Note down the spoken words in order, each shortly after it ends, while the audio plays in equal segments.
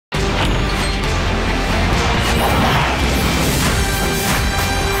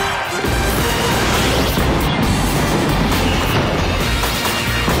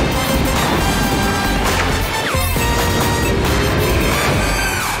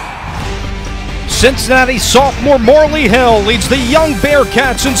Cincinnati sophomore Marley Hill leads the young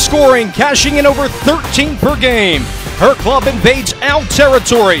Bearcats in scoring, cashing in over 13 per game. Her club invades our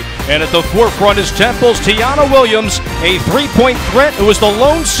territory, and at the forefront is Temple's Tiana Williams, a three-point threat who is the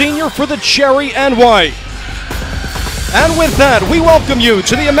lone senior for the Cherry and White. And with that, we welcome you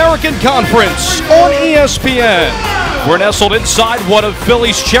to the American Conference on ESPN. We're nestled inside one of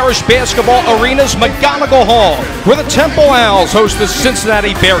Philly's cherished basketball arenas, McGonigal Hall, where the Temple Owls host the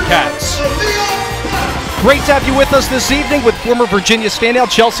Cincinnati Bearcats. Great to have you with us this evening with former Virginia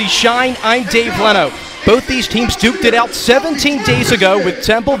standout Chelsea Shine. I'm Dave Leno. Both these teams duked it out 17 days ago with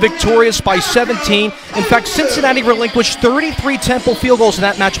Temple victorious by 17. In fact, Cincinnati relinquished 33 Temple field goals in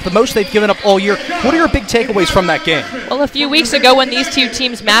that matchup, the most they've given up all year. What are your big takeaways from that game? Well, a few weeks ago when these two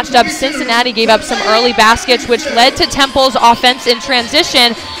teams matched up, Cincinnati gave up some early baskets, which led to Temple's offense in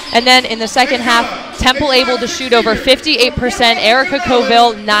transition. And then in the second half, Temple able to shoot over 58%. Erica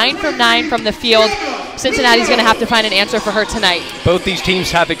Coville, 9 from 9 from the field. Cincinnati's going to have to find an answer for her tonight. Both these teams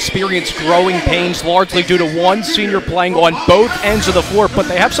have experienced growing pains, largely due to one senior playing on both ends of the floor, but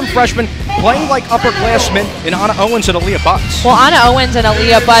they have some freshmen playing like upperclassmen in Anna Owens and Aaliyah Butts. Well, Anna Owens and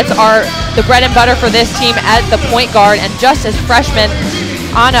Aaliyah Butts are the bread and butter for this team at the point guard, and just as freshmen,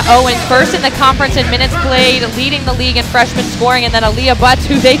 Anna Owens, first in the conference in minutes played, leading the league in freshman scoring, and then Aaliyah Butts,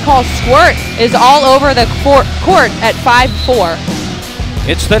 who they call Squirt, is all over the court at 5'4".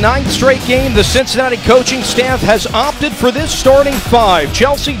 It's the 9th straight game the Cincinnati coaching staff has opted for this starting five.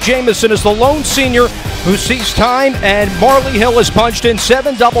 Chelsea Jamison is the lone senior who sees time, and Marley Hill has punched in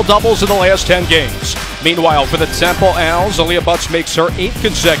 7 double-doubles in the last 10 games. Meanwhile, for the Temple Owls, Aaliyah Butts makes her 8th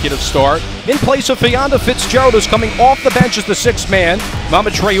consecutive start. In place of Fionda Fitzgerald, who's coming off the bench as the 6th man. Mama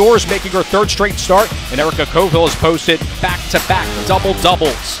Traore is making her 3rd straight start, and Erica Coville has posted back-to-back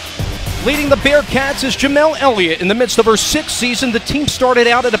double-doubles. Leading the Bearcats is Jamel Elliott. In the midst of her 6th season, the team started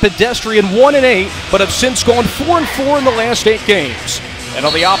out at a pedestrian 1-8, but have since gone 4-4 in the last 8 games. And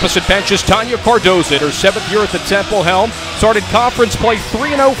on the opposite bench is Tanya Cardoza, her 7th year at the Temple helm. Started conference play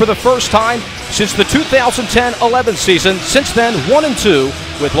 3-0 for the first time since the 2010-11 season. Since then,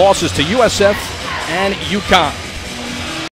 1-2 with losses to USF and UConn.